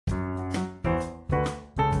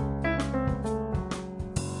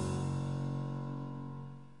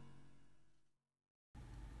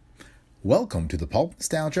Welcome to the Pulp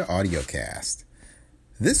Nostalgia Audiocast.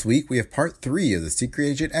 This week we have part 3 of the Secret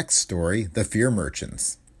Agent X story, The Fear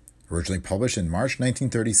Merchants, originally published in March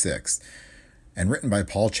 1936, and written by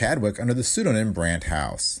Paul Chadwick under the pseudonym Brant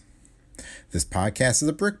House. This podcast is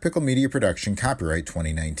a Brick Pickle Media production, copyright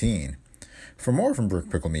 2019. For more from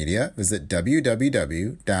Brick Pickle Media, visit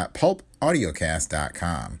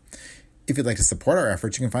www.pulpaudiocast.com. If you'd like to support our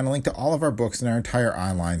efforts, you can find a link to all of our books in our entire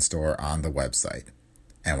online store on the website.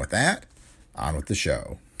 And with that, on with the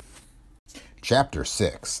show. Chapter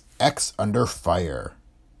 6, X Under Fire.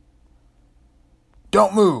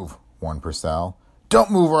 "Don't move," warned Purcell.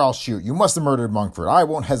 "Don't move or I'll shoot. You must have murdered Monkford. I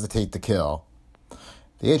won't hesitate to kill."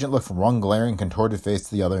 The agent looked from one glaring, contorted face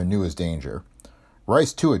to the other and knew his danger.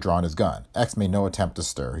 Rice, too, had drawn his gun. X made no attempt to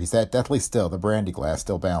stir. He sat deathly still, the brandy glass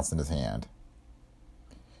still balanced in his hand.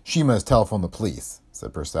 "Shima has telephoned the police,"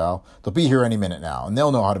 said Purcell. "They'll be here any minute now, and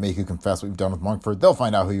they'll know how to make you confess what you've done with Monkford. They'll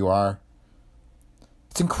find out who you are."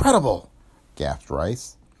 "It's incredible," gasped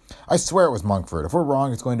Rice. "I swear it was Monkford. If we're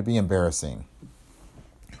wrong, it's going to be embarrassing."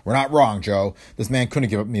 "We're not wrong, Joe. This man couldn't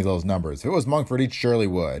give me those numbers. If it was Monkford, he surely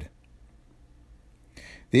would."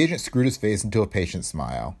 The agent screwed his face into a patient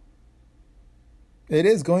smile. "It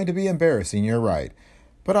is going to be embarrassing, you're right.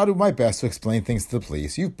 But I'll do my best to explain things to the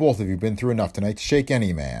police. You've both of you been through enough tonight to shake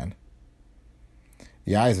any man."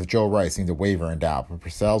 The eyes of Joe Rice seemed to waver in doubt, but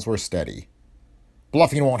Purcell's were steady.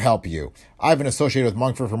 "Bluffing won't help you. I've been associated with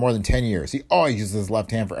Monkford for more than 10 years. He always uses his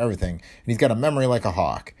left hand for everything, and he's got a memory like a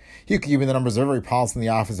hawk. He could give me the numbers of every policy in the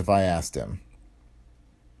office if I asked him."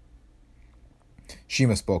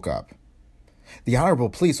 Shima spoke up. "The honorable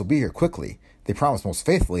police will be here quickly. They promised most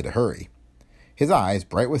faithfully to hurry." His eyes,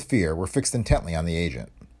 bright with fear, were fixed intently on the agent.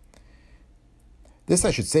 "This,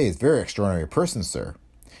 I should say, is a very extraordinary person, sir.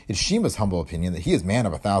 It is Shima's humble opinion that he is man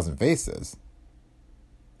of 1,000 faces."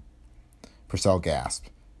 Purcell gasped.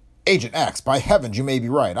 "Agent X, by heavens, you may be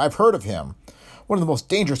right. I've heard of him. One of the most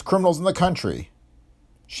dangerous criminals in the country."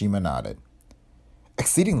 Shima nodded.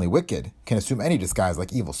 "Exceedingly wicked. Can assume any disguise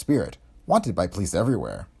like evil spirit. Wanted by police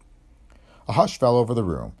everywhere." A hush fell over the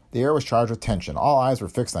room. The air was charged with tension. All eyes were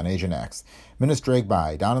fixed on Agent X. Minutes dragged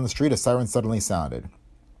by. Down in the street, a siren suddenly sounded.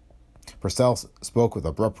 Purcell spoke with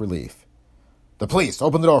abrupt relief. "The police!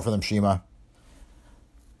 Open the door for them, Shima."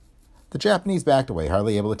 The Japanese backed away,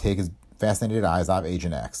 hardly able to take his fascinated eyes off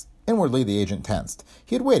Agent X. Inwardly, the agent tensed.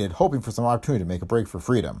 He had waited, hoping for some opportunity to make a break for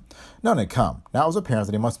freedom. None had come. Now it was apparent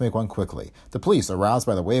that he must make one quickly. The police, aroused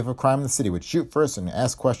by the wave of crime in the city, would shoot first and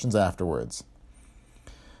ask questions afterwards.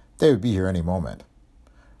 They would be here any moment.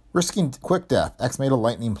 Risking quick death, X made a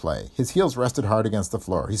lightning play. His heels rested hard against the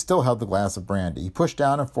floor. He still held the glass of brandy. He pushed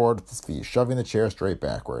down and forward with his feet, shoving the chair straight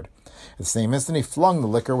backward. At the same instant, he flung the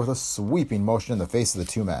liquor with a sweeping motion in the face of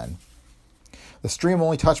the two men. The stream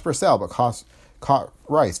only touched Purcell, but caught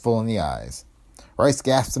Rice full in the eyes. Rice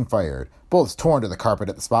gasped and fired. Bullets torn to the carpet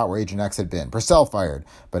at the spot where Agent X had been. Purcell fired,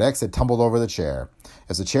 but X had tumbled over the chair.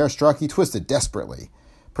 As the chair struck, he twisted desperately.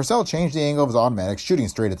 Purcell changed the angle of his automatic, shooting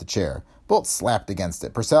straight at the chair. Bullets slapped against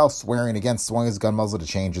it. Purcell, swearing again, swung his gun muzzle to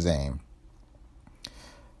change his aim.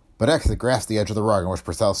 But X had grasped the edge of the rug on which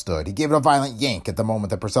Purcell stood. He gave it a violent yank at the moment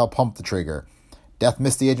that Purcell pumped the trigger. Death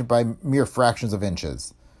missed the agent by mere fractions of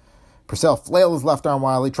inches. Purcell flailed his left arm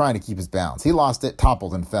wildly, trying to keep his balance. He lost it,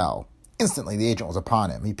 toppled, and fell. Instantly, the agent was upon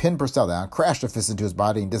him. He pinned Purcell down, crashed a fist into his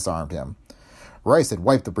body, and disarmed him. Rice had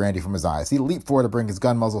wiped the brandy from his eyes. He leaped forward to bring his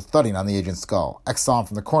gun muzzle thudding on the agent's skull. X saw him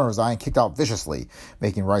from the corner of his eye and kicked out viciously,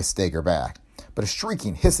 making Rice stagger back. But a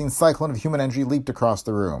shrieking, hissing cyclone of human energy leaped across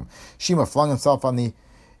the room. Shima flung himself on the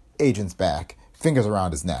agent's back, fingers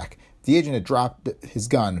around his neck. The agent had dropped his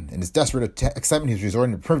gun. In his desperate excitement, he was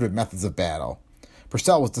resorting to primitive methods of battle.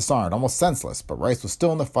 Purcell was disarmed, almost senseless, but Rice was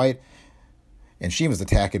still in the fight, and Shima's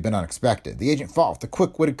attack had been unexpected. The agent fought with the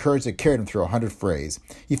quick-witted courage that carried him through 100 frays.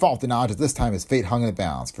 He fought with the knowledge that this time his fate hung in the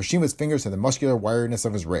balance, for Shima's fingers had the muscular wiriness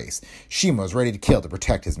of his race. Shima was ready to kill to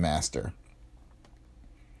protect his master.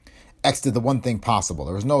 X did the one thing possible.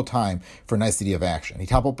 There was no time for nicety of action. He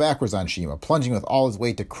toppled backwards on Shima, plunging with all his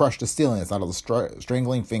weight to crush the steeliness out of the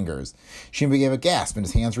strangling fingers. Shima gave a gasp and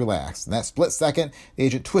his hands relaxed. In that split second, the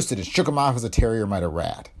agent twisted and shook him off as a terrier might a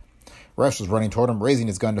rat. Rice was running toward him, raising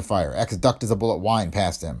his gun to fire. X ducked as a bullet whined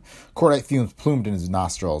past him. Cordite fumes plumed in his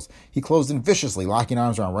nostrils. He closed in viciously, locking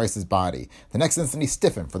arms around Rice's body. The next instant he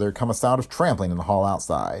stiffened, for there had come a sound of trampling in the hall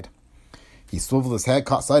outside. He swiveled his head,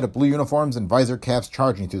 caught sight of blue uniforms and visor caps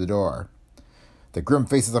charging through the door. The grim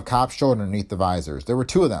faces of cops showed underneath the visors. There were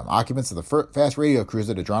two of them, occupants of the fast radio cruiser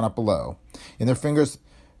that had drawn up below. In their fingers,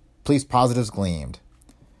 police positives gleamed.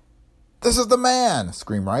 "This is the man!"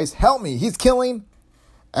 screamed Rice. "Help me! He's killing—"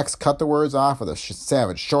 X cut the words off with a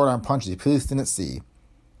savage short-arm punch as he police didn't see.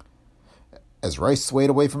 as Rice swayed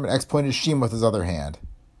away from an X pointed Sheen with his other hand.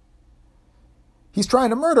 "He's trying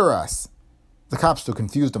to murder us!" The cops stood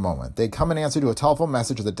confused a moment. They had come in answer to a telephone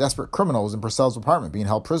message that a desperate criminal was in Purcell's apartment being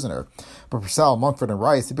held prisoner. But Purcell, Monkford, and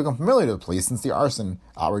Rice had become familiar to the police since the arson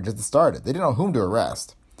outrage had started. They didn't know whom to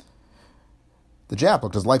arrest. The Jap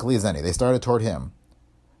looked as likely as any. They started toward him.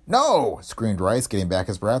 "No!" screamed Rice, getting back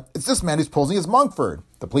his breath. "It's this man who's posing as Monkford!"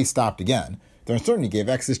 The police stopped again. Their uncertainty gave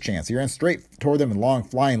X his chance. He ran straight toward them in long,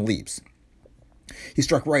 flying leaps. He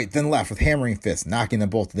struck right, then left with hammering fists, knocking them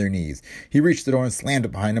both to their knees. He reached the door and slammed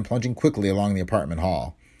it behind him, plunging quickly along the apartment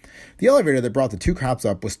hall. The elevator that brought the two cops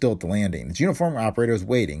up was still at the landing. Its uniformed operator was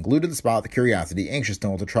waiting, glued to the spot with curiosity, anxious to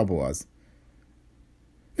know what the trouble was.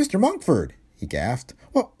 "Mr. Monkford!" he gasped.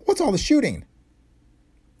 "What's all the shooting?"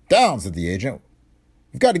 "Down," said the agent.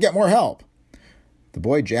 "We've got to get more help." The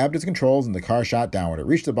boy jabbed his controls and the car shot downward. It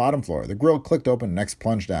reached the bottom floor. The grill clicked open and X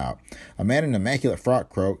plunged out. A man in an immaculate frock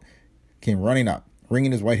coat came running up,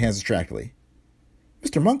 wringing his white hands distractedly.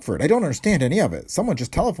 "Mr. Monkford, I don't understand any of it. Someone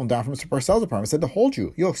just telephoned down from Mr. Purcell's apartment, said to hold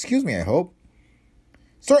you. You'll excuse me, I hope."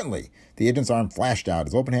 "Certainly." The agent's arm flashed out.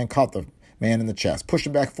 His open hand caught the man in the chest, pushed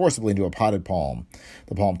him back forcibly into a potted palm.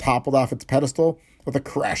 The palm toppled off its pedestal with a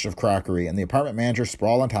crash of crockery, and the apartment manager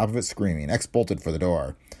sprawled on top of it screaming. X bolted for the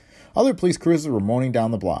door. Other police cruisers were moaning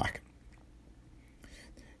down the block.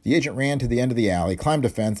 The agent ran to the end of the alley, climbed a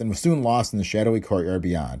fence, and was soon lost in the shadowy courtyard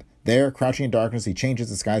beyond. There, crouching in darkness, he changed his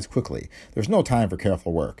disguise quickly. There was no time for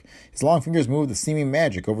careful work. His long fingers moved with seeming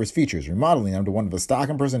magic over his features, remodeling them to one of the stock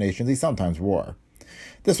impersonations he sometimes wore.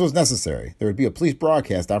 This was necessary. There would be a police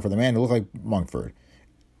broadcast out for the man who looked like Monkford.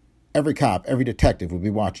 Every cop, every detective would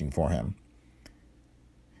be watching for him.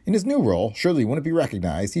 In his new role, surely he wouldn't be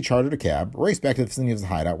recognized, he chartered a cab, raced back to the vicinity of his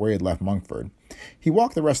hideout where he had left Monkford. He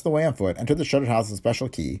walked the rest of the way on foot, entered the shuttered house with a special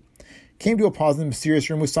key, came to a pause in the mysterious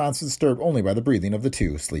room whose silence was disturbed only by the breathing of the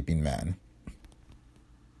two sleeping men.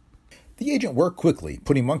 The agent worked quickly,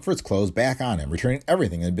 putting Monkford's clothes back on him, returning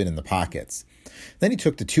everything that had been in the pockets. Then he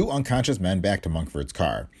took the two unconscious men back to Monkford's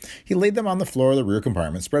car. He laid them on the floor of the rear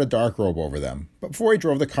compartment, spread a dark robe over them. But before he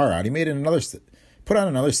drove the car out, he put on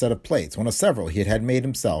another set of plates, one of several he had made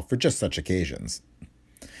himself for just such occasions.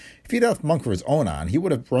 If he had left Monkford's own on, he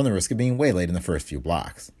would have run the risk of being waylaid in the first few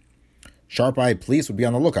blocks. Sharp-eyed police would be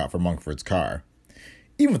on the lookout for Monkford's car.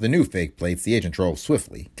 Even with the new fake plates, the agent drove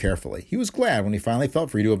swiftly, carefully. He was glad when he finally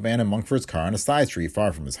felt free to abandon Monkford's car on a side street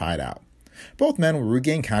far from his hideout. Both men would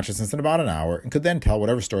regain consciousness in about an hour and could then tell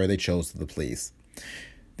whatever story they chose to the police.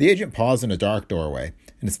 The agent paused in a dark doorway,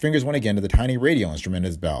 and his fingers went again to the tiny radio instrument in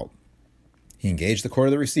his belt. He engaged the cord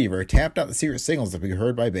of the receiver, tapped out the secret signals that could be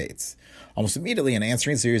heard by Bates. Almost immediately, an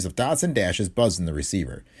answering series of dots and dashes buzzed in the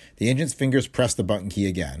receiver. The agent's fingers pressed the button key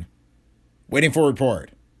again. "Waiting for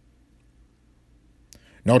report."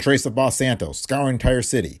 "No trace of boss Santos, scouring entire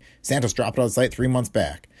city. Santos dropped out of sight 3 months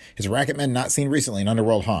back. His racket men not seen recently in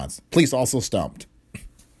underworld haunts. Police also stumped."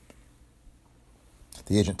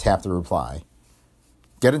 The agent tapped the reply.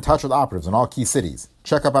 "Get in touch with operatives in all key cities.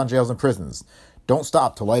 Check up on jails and prisons. Don't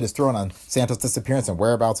stop till light is thrown on Santos' disappearance and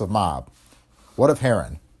whereabouts of mob. What of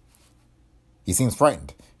Heron?" "He seems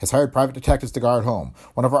frightened. Has hired private detectives to guard home.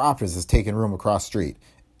 One of our operatives has taken room across street.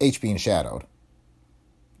 H being shadowed."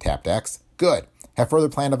 Tapped X. "Good. Have further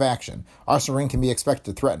plan of action. Arson Ring can be expected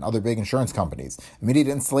to threaten other big insurance companies. Immediate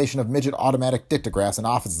installation of midget automatic dictographs in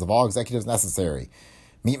offices of all executives necessary.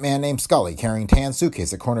 Meet man named Scully carrying tan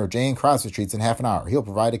suitcase at corner of Jay and Crosby Streets in half an hour. He'll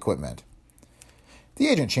provide equipment." The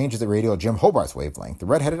agent changed the radio to Jim Hobart's wavelength. The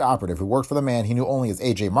red-headed operative who worked for the man he knew only as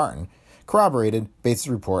A.J. Martin corroborated Bates'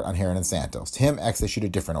 report on Heron and Santos. To him, X issued a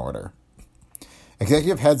different order.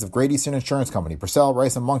 Executive heads of Great Eastern Insurance Company, Purcell,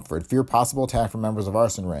 Rice, and Monkford fear possible attack from members of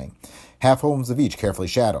Arson Ring. Half homes of each carefully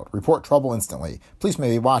shadowed. Report trouble instantly. Police may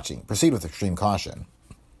be watching. Proceed with extreme caution.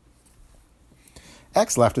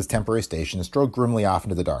 X left his temporary station and strode grimly off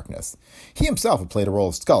into the darkness. He himself had played a role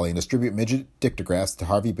of Scully and distribute midget dictographs to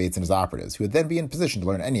Harvey Bates and his operatives, who would then be in position to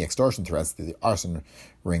learn any extortion threats that the Arson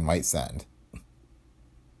Ring might send.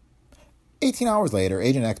 18 hours later,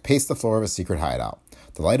 Agent X paced the floor of his secret hideout.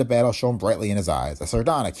 The light of battle shone brightly in his eyes. A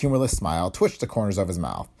sardonic, humorless smile twitched the corners of his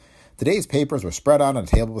mouth. The day's papers were spread out on a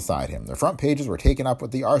table beside him. Their front pages were taken up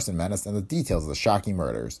with the arson menace and the details of the shocking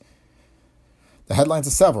murders. The headlines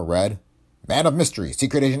of several read, "Man of Mystery,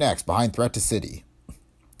 Secret Agent X behind threat to city."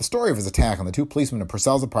 The story of his attack on the two policemen in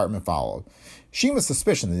Purcell's apartment followed. Sheen's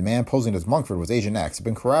suspicion that the man posing as Monkford was Agent X had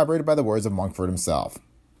been corroborated by the words of Monkford himself.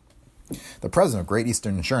 The president of Great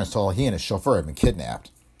Eastern Insurance told he and his chauffeur had been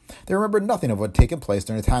kidnapped. They remembered nothing of what had taken place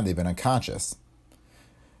during the time they'd been unconscious.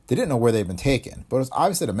 They didn't know where they'd been taken, but it was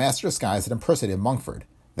obvious that a master disguise had impersonated Monkford.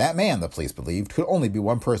 That man, the police believed, could only be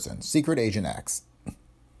one person, Secret Agent X.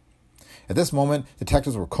 At this moment,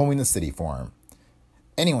 detectives were combing the city for him.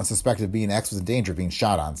 Anyone suspected of being X was in danger of being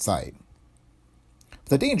shot on sight. But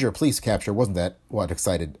the danger of police capture wasn't that what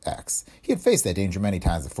excited X. He had faced that danger many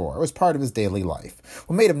times before. It was part of his daily life.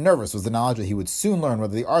 What made him nervous was the knowledge that he would soon learn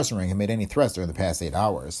whether the arson ring had made any threats during the past 8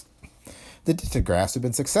 hours. The dictagraphs had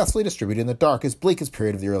been successfully distributed in the darkest, bleakest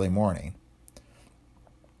period of the early morning.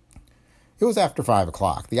 It was after 5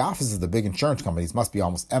 o'clock. The offices of the big insurance companies must be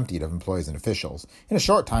almost emptied of employees and officials. In a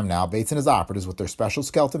short time now, Bates and his operatives, with their special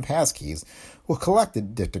skeleton passkeys, will collect the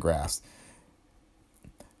dictagraphs.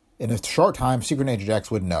 In a short time, Secret Agent X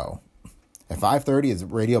would know. At 5:30, his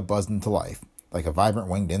radio buzzed into life, like a vibrant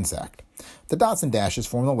winged insect. The dots and dashes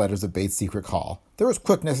formed the letters of Bates' secret call. There was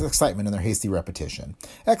quickness and excitement in their hasty repetition.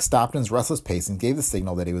 X stopped in his restless pace and gave the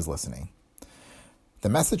signal that he was listening. The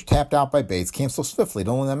message tapped out by Bates came so swiftly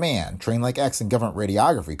that only a man, trained like X in government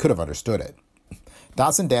radiography, could have understood it.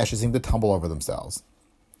 Dots and dashes seemed to tumble over themselves.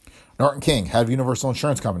 Norton King, head of Universal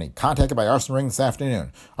Insurance Company, contacted by arson ring this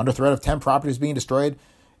afternoon. Under threat of 10 properties being destroyed,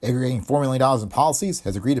 aggregating $4 million in policies,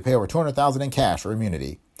 has agreed to pay over $200,000 in cash for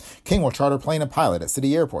immunity. King will charter a plane and pilot at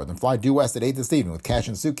City Airport, then fly due west at 8 this evening with cash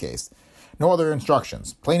in suitcase. No other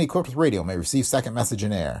instructions. Plane equipped with radio may receive second message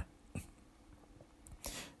in air.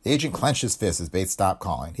 The agent clenched his fist as Bates stopped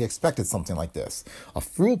calling. He expected something like this. A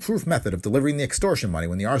foolproof method of delivering the extortion money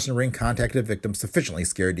when the arson ring contacted a victim sufficiently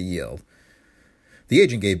scared to yield. The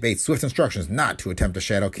agent gave Bates swift instructions not to attempt to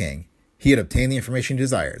shadow King. He had obtained the information he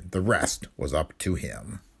desired. The rest was up to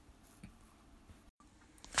him.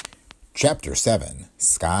 Chapter 7.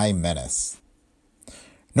 Sky Menace.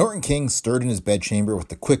 Norton King stirred in his bedchamber with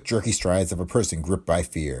the quick, jerky strides of a person gripped by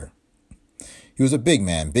fear. He was a big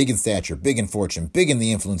man, big in stature, big in fortune, big in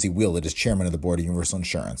the influence he wielded as chairman of the board of Universal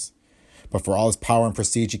Insurance. But for all his power and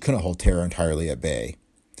prestige, he couldn't hold terror entirely at bay.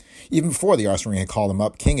 Even before the arson ring had called him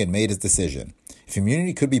up, King had made his decision. If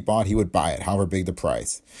immunity could be bought, he would buy it, however big the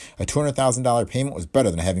price. A $200,000 payment was better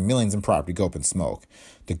than having millions in property go up in smoke,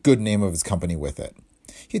 the good name of his company with it.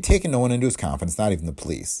 He had taken no one into his confidence, not even the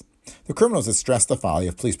police. The criminals had stressed the folly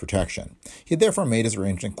of police protection. He had therefore made his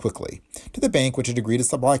arrangement quickly. To the bank, which had agreed to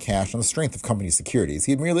supply cash on the strength of company securities,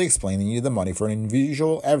 he had merely explained he needed the money for an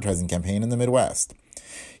unusual advertising campaign in the Midwest.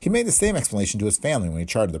 He made the same explanation to his family when he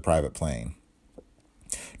chartered the private plane.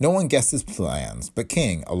 No one guessed his plans, but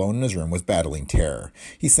King, alone in his room, was battling terror.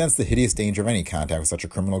 He sensed the hideous danger of any contact with such a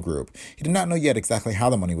criminal group. He did not know yet exactly how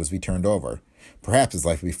the money was to be turned over. Perhaps his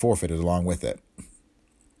life would be forfeited along with it.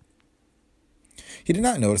 He did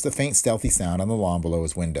not notice the faint, stealthy sound on the lawn below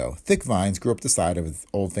his window. Thick vines grew up the side of his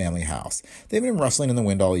old family house. They had been rustling in the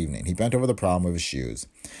wind all evening. He bent over the problem of his shoes.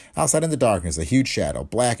 Outside in the darkness, a huge shadow,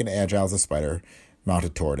 black and agile as a spider,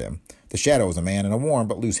 mounted toward him. The shadow was a man in a warm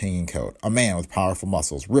but loose hanging coat. A man with powerful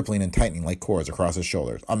muscles, rippling and tightening like cords across his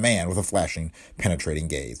shoulders. A man with a flashing, penetrating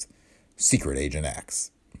gaze. Secret Agent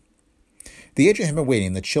X. The agent had been waiting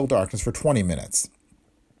in the chill darkness for 20 minutes.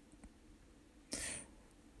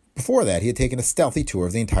 Before that, he had taken a stealthy tour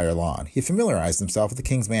of the entire lawn. He had familiarized himself with the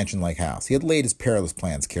King's mansion-like house. He had laid his perilous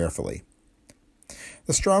plans carefully.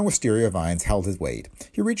 The strong wisteria vines held his weight.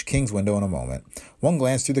 He reached King's window in a moment. One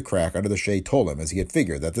glance through the crack under the shade told him, as he had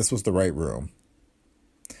figured, that this was the right room.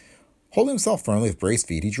 Holding himself firmly with braced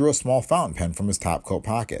feet, he drew a small fountain pen from his top coat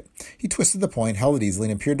pocket. He twisted the point, held it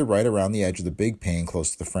easily, and appeared to write around the edge of the big pane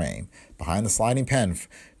close to the frame. Behind the sliding pen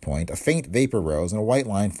point, a faint vapor rose and a white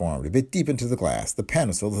line formed. A bit deep into the glass, the pen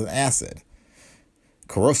was filled with an acid,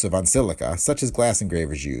 corrosive on silica, such as glass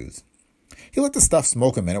engravers use. He let the stuff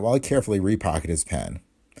smoke a minute while he carefully repocketed his pen.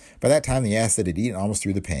 By that time, the acid had eaten almost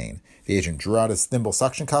through the pane. The agent drew out his thimble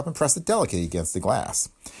suction cup and pressed it delicately against the glass.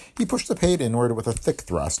 He pushed the page inward with a thick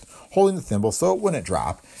thrust, holding the thimble so it wouldn't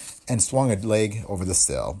drop, and swung a leg over the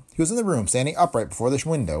sill. He was in the room, standing upright before the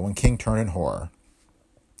window, when King turned in horror.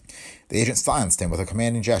 The agent silenced him with a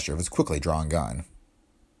commanding gesture of his quickly drawn gun.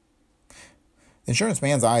 The insurance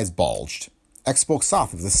man's eyes bulged. X spoke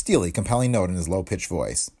softly with a steely, compelling note in his low-pitched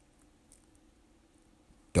voice.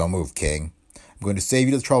 "Don't move, King. I'm going to save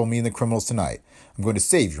you the trouble of meeting the criminals tonight. I'm going to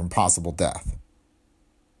save you from possible death."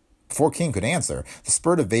 Before King could answer, the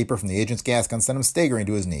spurt of vapor from the agent's gas gun sent him staggering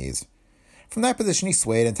to his knees. From that position, he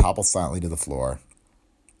swayed and toppled silently to the floor.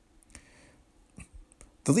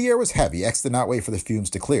 Though the air was heavy, X did not wait for the fumes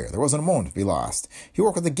to clear. There wasn't a moment to be lost. He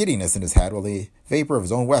worked with a giddiness in his head while the vapor of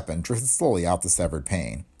his own weapon drifted slowly out the severed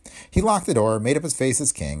pane. He locked the door, made up his face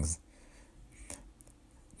as King's.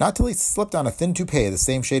 Not till he slipped on a thin toupee of the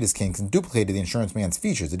same shade as King's and duplicated the insurance man's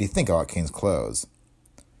features did he think about King's clothes.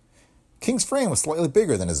 King's frame was slightly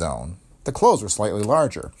bigger than his own. The clothes were slightly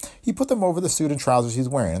larger. He put them over the suit and trousers he was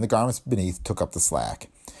wearing, and the garments beneath took up the slack.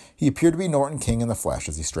 He appeared to be Norton King in the flesh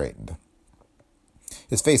as he straightened.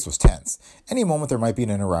 His face was tense. Any moment there might be an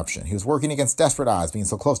interruption. He was working against desperate odds being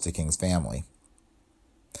so close to King's family.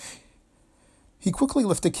 He quickly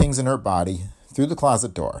lifted King's inert body through the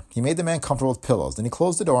closet door. He made the man comfortable with pillows, then he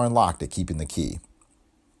closed the door and locked it, keeping the key.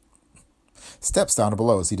 Steps sounded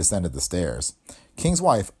below as he descended the stairs. King's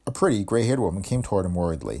wife, a pretty, gray-haired woman, came toward him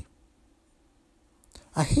worriedly.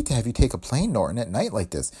 "I hate to have you take a plane, Norton, at night like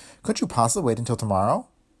this. Couldn't you possibly wait until tomorrow?"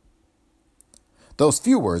 Those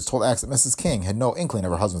few words told X that Mrs. King had no inkling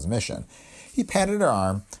of her husband's mission. He patted her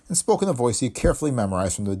arm and spoke in the voice he had carefully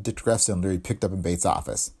memorized from the dictograph cylinder he picked up in Bates'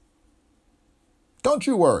 office. "Don't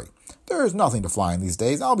you worry. There is nothing to fly in these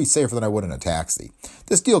days. I'll be safer than I would in a taxi.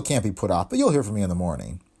 This deal can't be put off, but you'll hear from me in the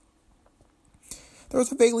morning." There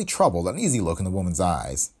was a vaguely troubled, uneasy look in the woman's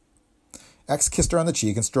eyes. X kissed her on the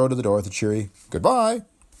cheek and strode to the door with a cheery, "Goodbye."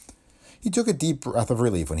 He took a deep breath of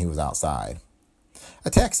relief when he was outside. A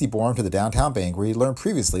taxi bore him to the downtown bank where he learned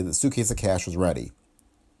previously that the suitcase of cash was ready.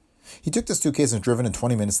 He took the suitcase and was driven in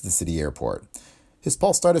 20 minutes to the city airport. His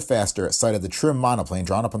pulse started faster at sight of the trim monoplane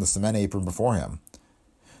drawn up on the cement apron before him.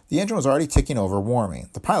 The engine was already ticking over, warming.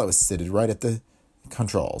 The pilot was seated right at the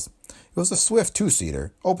controls. It was a swift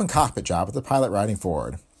two-seater, open cockpit job with the pilot riding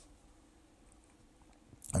forward.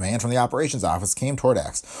 A man from the operations office came toward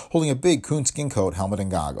X, holding a big coonskin coat, helmet,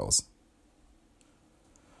 and goggles.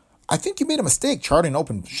 "I think you made a mistake chartering an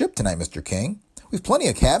open ship tonight, Mr. King. We've plenty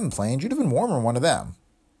of cabin planes. You'd have been warmer in one of them."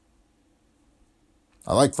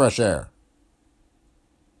 "I like fresh air."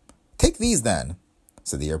 "Take these, then,"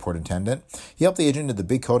 said the airport attendant. He helped the agent into the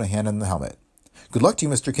big coat and handed him the helmet. "Good luck to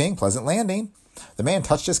you, Mr. King. Pleasant landing." The man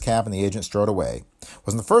touched his cap and the agent strode away. It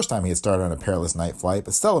wasn't the first time he had started on a perilous night flight,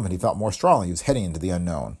 but seldom had he felt more strongly he was heading into the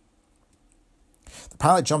unknown. The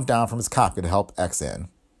pilot jumped down from his cockpit to help X in.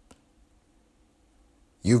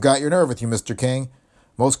 "You've got your nerve with you, Mr. King.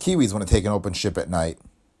 Most Kiwis want to take an open ship at night."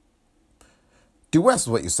 "Due west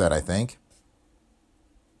is what you said, I think."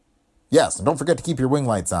 "Yes, and don't forget to keep your wing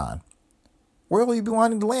lights on." "Where will you be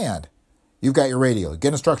wanting to land?" "You've got your radio.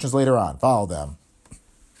 Get instructions later on. Follow them."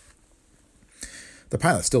 The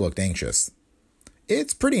pilot still looked anxious.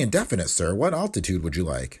 "It's pretty indefinite, sir. What altitude would you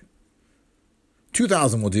like?"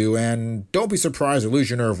 2,000 will do, and don't be surprised or lose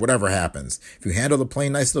your nerve whatever happens. If you handle the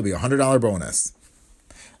plane nicely, it'll be a $100 bonus."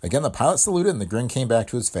 Again, the pilot saluted, and the grin came back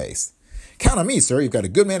to his face. "Count on me, sir. You've got a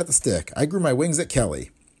good man at the stick. I grew my wings at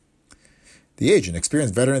Kelly." The agent,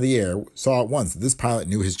 experienced veteran of the air, saw at once that this pilot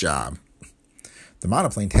knew his job. The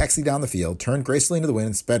monoplane taxied down the field, turned gracefully into the wind,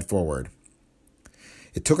 and sped forward.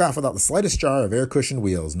 It took off without the slightest jar of air-cushioned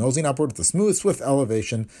wheels, nosing upward with a smooth, swift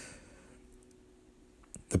elevation.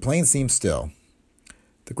 The plane seemed still.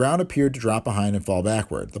 The ground appeared to drop behind and fall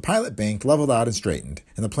backward. The pilot banked, leveled out, and straightened,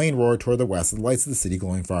 and the plane roared toward the west with the lights of the city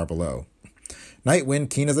glowing far below. Night wind,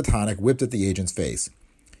 keen as a tonic, whipped at the agent's face.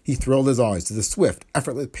 He thrilled as always to the swift,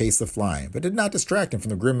 effortless pace of flying, but did not distract him from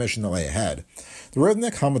the grim mission that lay ahead. The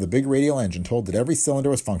rhythmic hum of the big radial engine told that every cylinder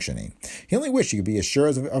was functioning. He only wished he could be as sure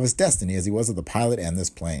of his destiny as he was of the pilot and this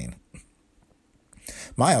plane.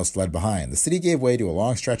 Miles fled behind. The city gave way to a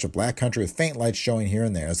long stretch of black country with faint lights showing here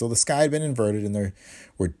and there, as though the sky had been inverted and there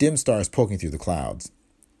were dim stars poking through the clouds.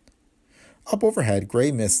 Up overhead,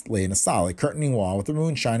 gray mist lay in a solid, curtaining wall with the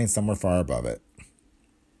moon shining somewhere far above it.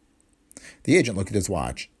 The agent looked at his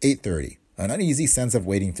watch. 8:30. An uneasy sense of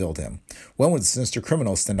waiting filled him. When would the sinister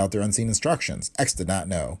criminals send out their unseen instructions? X did not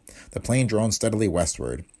know. The plane droned steadily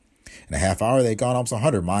westward. In a half hour, they had gone almost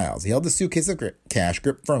 100 miles. He held the suitcase of cash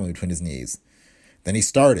gripped firmly between his knees. Then he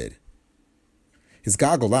started. His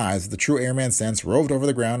goggled eyes, with the true airman sense, roved over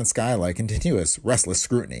the ground and sky like continuous, restless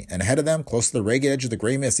scrutiny, and ahead of them, close to the ragged edge of the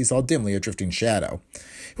gray mist, he saw dimly a drifting shadow.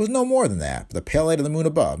 It was no more than that, but the pale light of the moon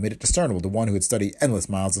above made it discernible to one who had studied endless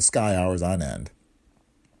miles of sky hours on end.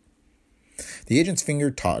 The agent's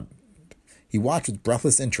finger tautened. He watched with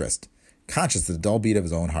breathless interest, conscious of the dull beat of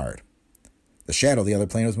his own heart. The shadow of the other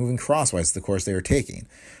plane was moving crosswise to the course they were taking,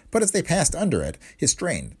 but as they passed under it, his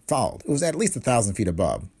strain followed. It was at least 1,000 feet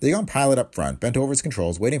above. The young pilot up front, bent over his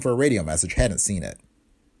controls, waiting for a radio message, hadn't seen it.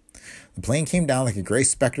 The plane came down like a gray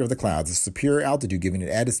specter of the clouds, a superior altitude giving it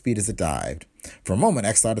added speed as it dived. For a moment,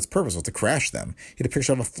 X thought its purpose was to crash them. He had a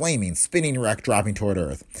picture of a flaming, spinning wreck dropping toward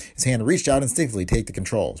Earth. His hand reached out instinctively to take the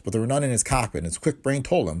controls, but there were none in his cockpit, and his quick brain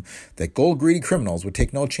told him that gold-greedy criminals would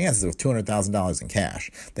take no chances with $200,000 in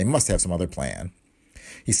cash. They must have some other plan.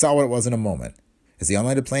 He saw what it was in a moment. As the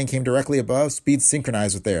unlighted plane came directly above, speed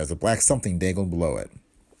synchronized with theirs, a black something dangled below it.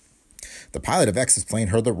 The pilot of X's plane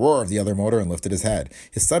heard the roar of the other motor and lifted his head.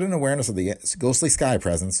 His sudden awareness of the ghostly sky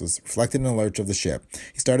presence was reflected in the lurch of the ship.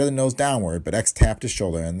 He started to nose downward, but X tapped his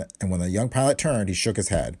shoulder, and when the young pilot turned, he shook his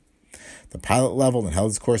head. The pilot leveled and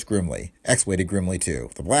held his course grimly. X waited grimly, too.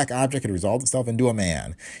 The black object had resolved itself into a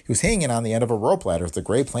man. He was hanging on the end of a rope ladder as the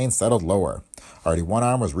gray plane settled lower. Already one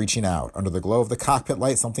arm was reaching out. Under the glow of the cockpit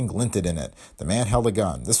light, something glinted in it. The man held a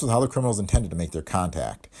gun. This was how the criminals intended to make their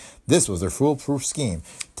contact. This was their foolproof scheme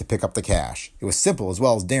to pick up the cash. It was simple as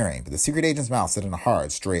well as daring, but the secret agent's mouth set in a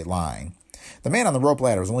hard, straight line. The man on the rope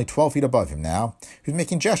ladder was only 12 feet above him now. He was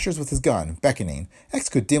making gestures with his gun, beckoning. X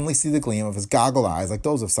could dimly see the gleam of his goggled eyes like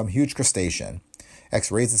those of some huge crustacean.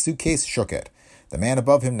 X raised the suitcase, shook it. The man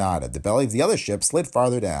above him nodded. The belly of the other ship slid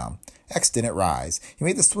farther down. X didn't rise. He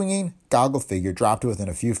made the swinging, goggled figure drop to within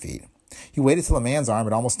a few feet. He waited till the man's arm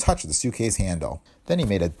had almost touched the suitcase handle. Then he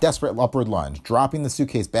made a desperate upward lunge, dropping the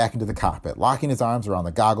suitcase back into the cockpit, locking his arms around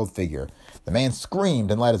the goggled figure. The man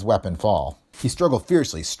screamed and let his weapon fall. He struggled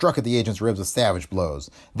fiercely, struck at the agent's ribs with savage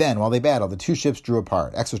blows. Then, while they battled, the two ships drew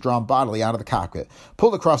apart. X was drawn bodily out of the cockpit,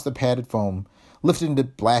 pulled across the padded foam, lifted into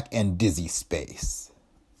black and dizzy space.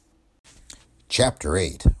 Chapter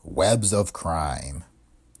 8. Webs of Crime.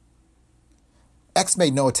 X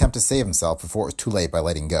made no attempt to save himself before it was too late by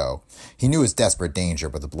letting go. He knew his desperate danger,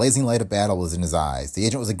 but the blazing light of battle was in his eyes. The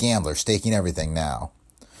agent was a gambler, staking everything now.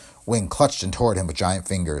 Wing clutched and toward him with giant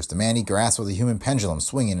fingers. The man he grasped was a human pendulum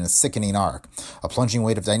swinging in a sickening arc, a plunging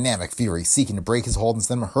weight of dynamic fury seeking to break his hold and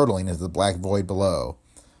send him hurtling into the black void below.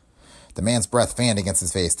 The man's breath fanned against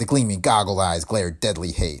his face. The gleaming, goggled eyes glared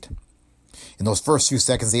deadly hate. In those first few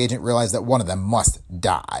seconds, the agent realized that one of them must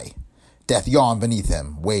die. Death yawned beneath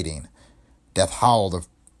him, waiting. Death howled of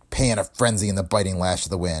pain of frenzy in the biting lash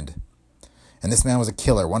of the wind. And this man was a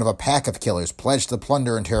killer, one of a pack of killers, pledged to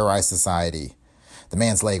plunder and terrorize society. The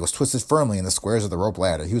man's leg was twisted firmly in the squares of the rope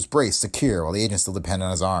ladder. He was braced, secure, while the agent still depended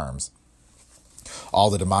on his arms. All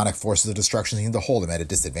the demonic forces of destruction seemed to hold him at a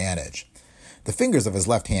disadvantage. The fingers of his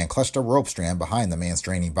left hand clutched a rope strand behind the man's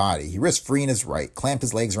straining body. He risked freeing his right, clamped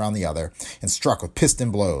his legs around the other, and struck with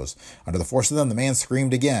piston blows. Under the force of them, the man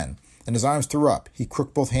screamed again. Then his arms threw up. He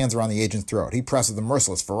crooked both hands around the agent's throat. He pressed with the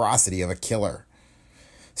merciless ferocity of a killer.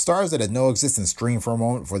 Stars that had no existence streamed for a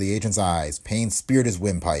moment before the agent's eyes. Pain speared his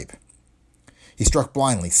windpipe. He struck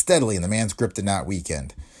blindly, steadily, and the man's grip did not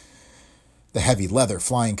weaken. The heavy leather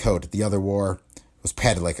flying coat that the other wore was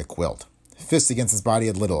padded like a quilt. Fists against his body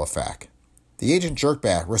had little effect. The agent jerked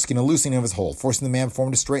back, risking a loosening of his hold, forcing the man before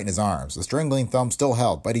him to straighten his arms. The strangling thumb still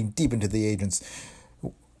held, biting deep into the agent's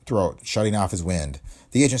throat, shutting off his wind.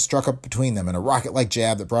 The agent struck up between them in a rocket-like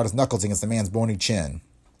jab that brought his knuckles against the man's bony chin.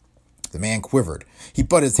 The man quivered. He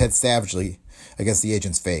butted his head savagely against the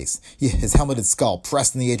agent's face. His helmeted skull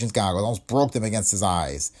pressed in the agent's goggles, almost broke them against his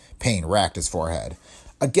eyes. Pain racked his forehead.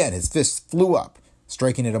 Again, his fists flew up,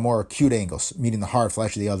 striking at a more acute angle, meeting the hard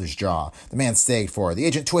flesh of the other's jaw. The man sagged forward. The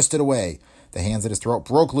agent twisted away. The hands at his throat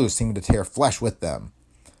broke loose, seeming to tear flesh with them.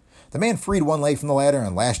 The man freed one leg from the ladder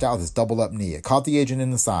and lashed out with his doubled-up knee. It caught the agent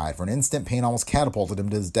in the side. For an instant, pain almost catapulted him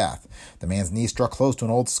to his death. The man's knee struck close to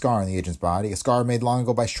an old scar on the agent's body, a scar made long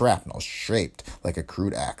ago by shrapnel, shaped like a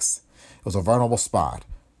crude X. It was a vulnerable spot.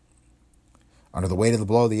 Under the weight of the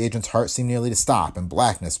blow, the agent's heart seemed nearly to stop, and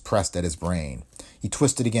blackness pressed at his brain. He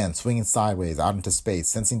twisted again, swinging sideways out into space,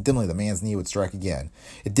 sensing dimly the man's knee would strike again.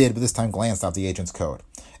 It did, but this time glanced off the agent's coat.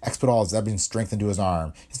 X put all his ebbing strength into his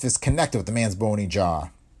arm. His fist connected with the man's bony jaw.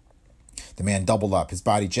 The man doubled up, his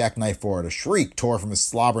body jackknifed forward. A shriek tore from his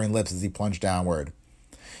slobbering lips as he plunged downward.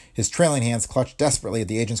 His trailing hands clutched desperately at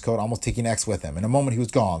the agent's coat, almost taking X with him. In a moment he was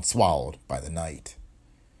gone, swallowed by the night.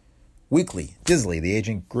 Weakly, dizzily, the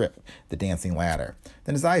agent gripped the dancing ladder.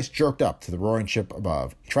 Then his eyes jerked up to the roaring ship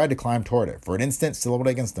above. He tried to climb toward it. For an instant,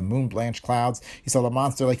 silhouetted against the moon-blanched clouds, he saw the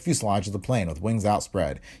monster-like fuselage of the plane with wings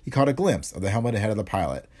outspread. He caught a glimpse of the helmeted head of the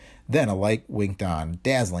pilot. Then a light winked on.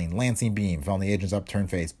 Dazzling, lancing beam fell on the agent's upturned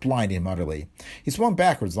face, blinding him utterly. He swung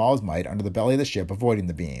backwards with all his might under the belly of the ship, avoiding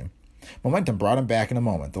the beam. Momentum brought him back in a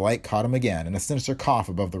moment. The light caught him again, and a sinister cough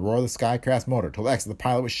above the roar of the Skycraft's motor told X that the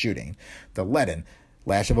pilot was shooting. The leaden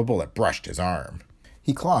lash of a bullet brushed his arm.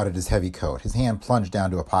 He clawed at his heavy coat. His hand plunged down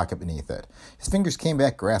to a pocket beneath it. His fingers came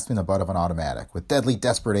back grasping the butt of an automatic. With deadly,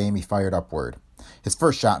 desperate aim, he fired upward. His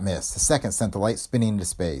first shot missed. The second sent the light spinning into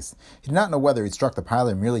space. He did not know whether he'd struck the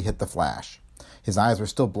pilot or merely hit the flash. His eyes were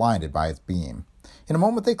still blinded by its beam. In a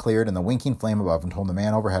moment they cleared, and the winking flame above him told the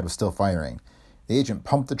man overhead was still firing. The agent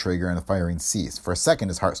pumped the trigger, and the firing ceased. For a second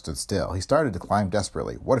his heart stood still. He started to climb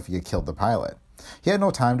desperately. What if he had killed the pilot? He had no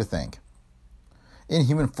time to think.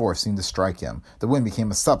 Inhuman force seemed to strike him. The wind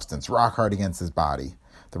became a substance, rock-hard against his body.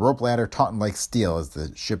 The rope ladder tautened like steel as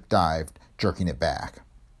the ship dived, jerking it back.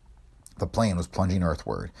 The plane was plunging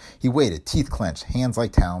earthward. He waited, teeth clenched, hands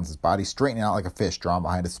like talons, his body straightening out like a fish drawn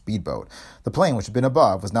behind a speedboat. The plane, which had been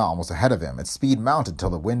above, was now almost ahead of him. Its speed mounted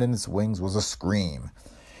till the wind in its wings was a scream.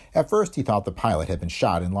 At first, he thought the pilot had been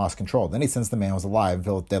shot and lost control. Then he sensed the man was alive and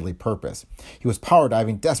filled with deadly purpose. He was power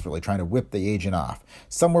diving desperately, trying to whip the agent off.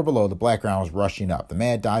 Somewhere below, the black ground was rushing up. The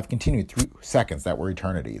mad dive continued through seconds that were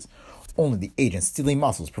eternities. Only the agent's steely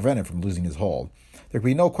muscles prevented him from losing his hold. There could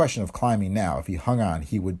be no question of climbing now. If he hung on,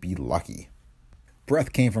 he would be lucky.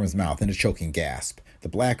 Breath came from his mouth in a choking gasp. The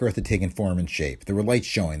black earth had taken form and shape. There were lights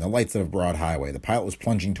showing, the lights of a broad highway. The pilot was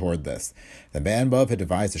plunging toward this. The man above had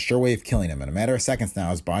devised a sure way of killing him. In a matter of seconds now,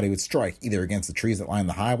 his body would strike either against the trees that lined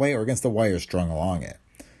the highway or against the wires strung along it.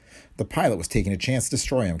 The pilot was taking a chance to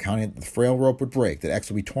destroy him, counting that the frail rope would break, that X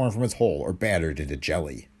would be torn from his hole or battered into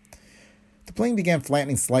jelly. The plane began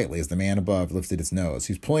flattening slightly as the man above lifted his nose.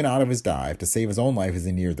 He was pulling out of his dive to save his own life as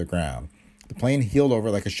he neared the ground. The plane heeled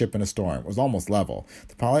over like a ship in a storm. It was almost level.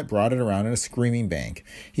 The pilot brought it around in a screaming bank.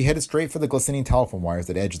 He headed straight for the glistening telephone wires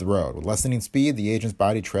that edged the road. With lessening speed, the agent's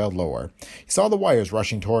body trailed lower. He saw the wires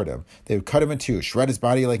rushing toward him. They would cut him in two, shred his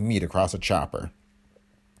body like meat across a chopper.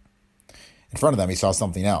 In front of them, he saw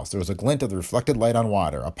something else. There was a glint of the reflected light on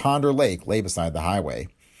water. A pond or lake lay beside the highway.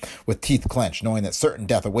 With teeth clenched, knowing that certain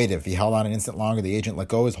death awaited if he held on an instant longer, the agent let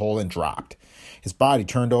go his hold and dropped. His body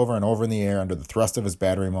turned over and over in the air under the thrust of his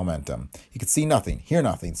battery momentum. He could see nothing, hear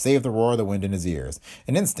nothing, save the roar of the wind in his ears.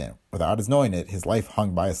 An instant, without his knowing it, his life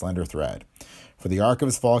hung by a slender thread. For the arc of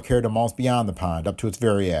his fall carried him almost beyond the pond, up to its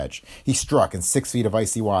very edge. He struck in 6 feet of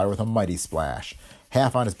icy water with a mighty splash.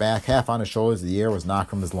 Half on his back, half on his shoulders, the air was knocked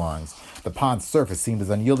from his lungs. The pond's surface seemed as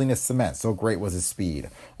unyielding as cement, so great was his speed.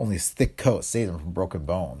 Only his thick coat saved him from broken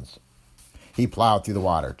bones. He plowed through the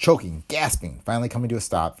water, choking, gasping, finally coming to a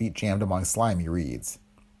stop, feet jammed among slimy reeds.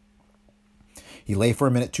 He lay for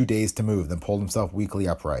a minute, too dazed to move, then pulled himself weakly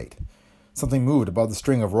upright. Something moved above the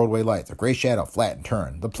string of roadway lights. A gray shadow flat and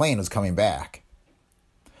turned. The plane was coming back.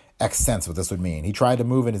 X sensed what this would mean. He tried to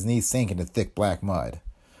move and his knees sank into thick black mud.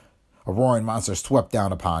 A roaring monster swept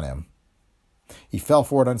down upon him. He fell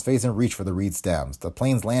forward on his face and reached for the reed stems. The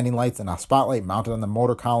plane's landing lights and a spotlight mounted on the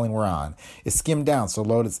motor cowling were on. It skimmed down so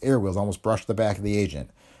low that its air wheels almost brushed the back of the agent.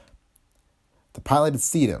 The pilot had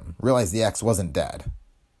seen him, realized the X wasn't dead.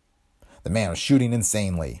 The man was shooting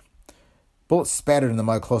insanely. Bullets spattered in the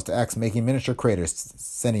mud close to X, making miniature craters,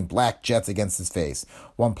 sending black jets against his face.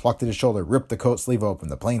 One plucked at his shoulder, ripped the coat sleeve open.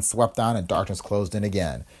 The plane swept on and darkness closed in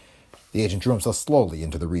again. The agent drew himself slowly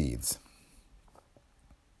into the reeds.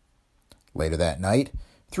 Later that night,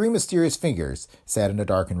 3 mysterious figures sat in a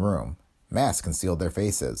darkened room. Masks concealed their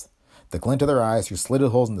faces. The glint of their eyes through slitted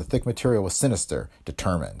holes in the thick material was sinister,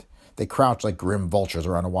 determined. They crouched like grim vultures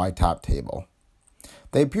around a wide-topped table.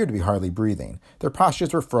 They appeared to be hardly breathing. Their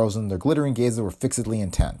postures were frozen, their glittering gazes were fixedly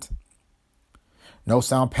intent. No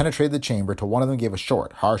sound penetrated the chamber till one of them gave a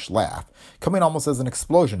short, harsh laugh, coming almost as an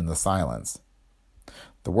explosion in the silence.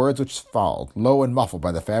 The words which followed, low and muffled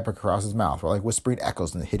by the fabric across his mouth, were like whispering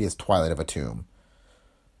echoes in the hideous twilight of a tomb.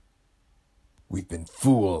 "We've been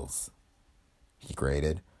fools," he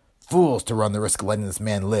grated. "Fools to run the risk of letting this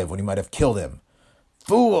man live when he might have killed him.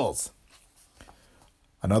 Fools!"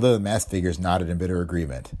 Another of the masked figures nodded in bitter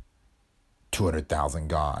agreement. 200,000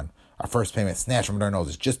 gone. Our first payment snatched from our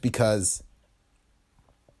noses just because...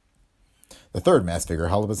 The third masked figure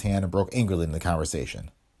held up his hand and broke angrily into the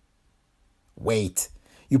conversation. "Wait.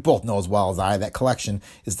 You both know as well as I that collection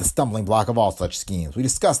is the stumbling block of all such schemes. We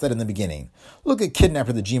discussed that in the beginning. Look at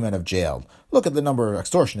kidnapper the G-men have jailed. Look at the number of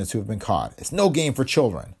extortionists who have been caught. It's no game for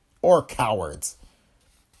children. Or cowards."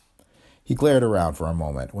 He glared around for a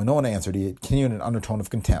moment. When no one answered, he continued in an undertone of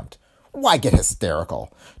contempt. "Why get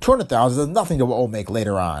hysterical? 200,000 is nothing to what we'll make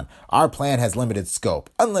later on. Our plan has limited scope,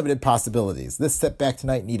 unlimited possibilities. This setback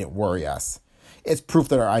tonight needn't worry us. It's proof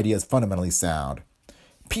that our idea is fundamentally sound.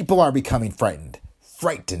 People are becoming frightened.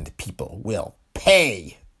 Frightened people will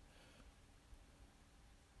pay."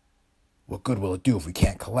 "What good will it do if we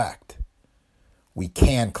can't collect?" "We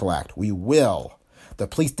can collect. We will. The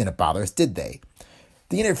police didn't bother us, did they?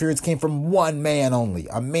 The interference came from one man only,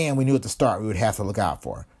 a man we knew at the start we would have to look out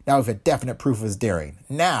for. Now we've had definite proof of his daring.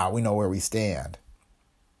 Now we know where we stand."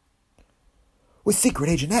 "With Secret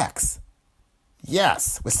Agent X."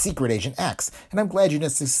 "Yes, with Secret Agent X, and I'm glad you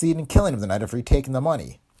didn't succeed in killing him the night after he'd taken the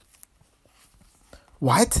money."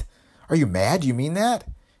 "What? Are you mad? Do you mean that?"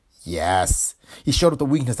 "Yes. He showed up the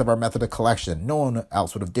weakness of our method of collection. No one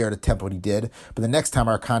else would have dared attempt what he did, but the next time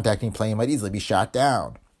our contacting plane might easily be shot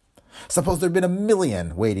down. Suppose there'd been 1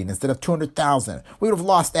 million waiting instead of 200,000. We would have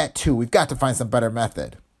lost that too. We've got to find some better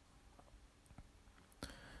method."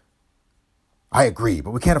 "I agree,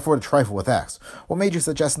 but we can't afford to trifle with X. What made you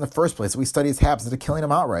suggest in the first place that we study his habits instead of killing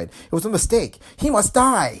him outright? It was a mistake. He must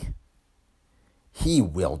die." "He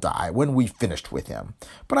will die when we've finished with him.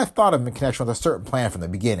 But I've thought of him in connection with a certain plan from the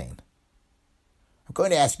beginning." I'm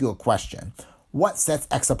going to ask you a question. What sets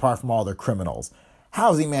X apart from all other criminals?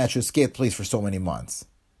 How has he managed to escape police for so many months?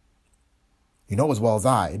 You know as well as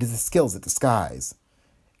I, it is his skills at disguise.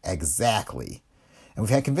 Exactly. And we've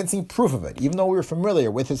had convincing proof of it. Even though we were familiar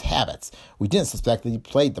with his habits, we didn't suspect that he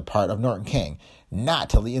played the part of Norton King, not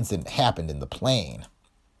till the incident happened in the plane.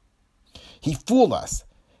 He fooled us.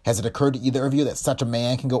 Has it occurred to either of you that such a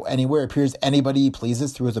man can go anywhere, appears anybody he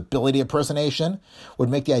pleases through his ability impersonation, would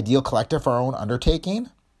make the ideal collector for our own undertaking?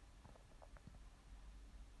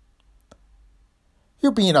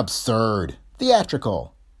 You're being absurd.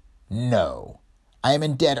 Theatrical. No. I am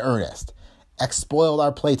in dead earnest. X spoiled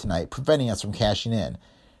our play tonight, preventing us from cashing in.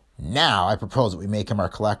 Now I propose that we make him our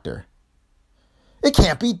collector. It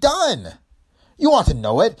can't be done! You want to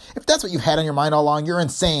know it? If that's what you've had on your mind all along, you're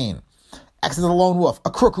insane. X is a lone wolf, a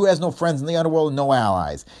crook who has no friends in the underworld and no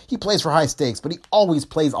allies. He plays for high stakes, but he always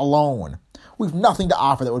plays alone. We've nothing to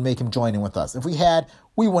offer that would make him join in with us. If we had,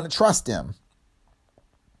 we wouldn't trust him.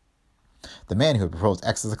 The man who had proposed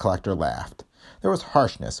X as a collector laughed. There was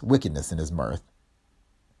harshness, wickedness in his mirth.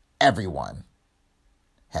 Everyone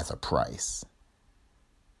has a price.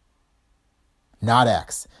 Not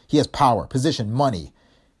X. He has power, position, money.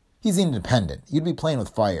 He's independent. You'd be playing with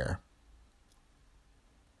fire.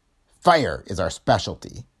 Fire is our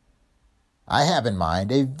specialty. I have in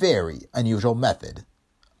mind a very unusual method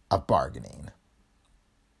of bargaining.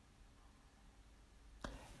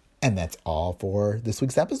 And that's all for this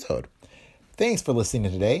week's episode. Thanks for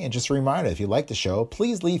listening today, and just a reminder, if you like the show,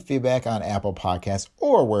 please leave feedback on Apple Podcasts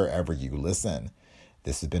or wherever you listen.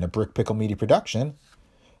 This has been a Brick Pickle Media production.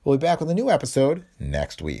 We'll be back with a new episode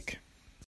next week.